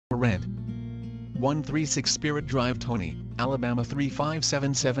rent. 136 Spirit Drive, Toney, Alabama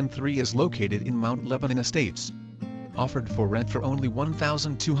 35773 is located in Mount Lebanon Estates. Offered for rent for only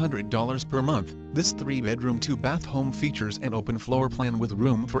 $1,200 per month, this 3-bedroom 2-bath home features an open floor plan with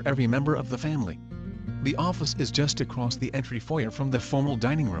room for every member of the family. The office is just across the entry foyer from the formal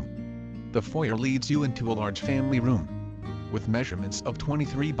dining room. The foyer leads you into a large family room. With measurements of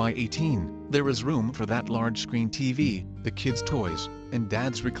 23 by 18, there is room for that large screen TV, the kids' toys, and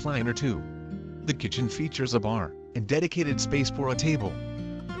Dad's recliner too. The kitchen features a bar, and dedicated space for a table.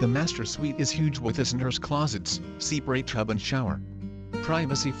 The master suite is huge with listeners' closets, separate tub and shower.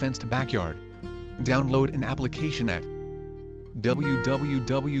 Privacy fenced backyard. Download an application at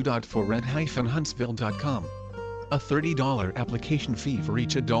www.forrent-huntsville.com. A $30 application fee for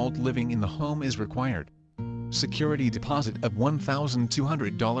each adult living in the home is required. Security deposit of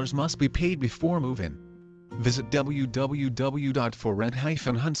 $1,200 must be paid before move-in. Visit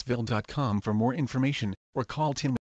www.forrent-huntsville.com for more information, or call Tim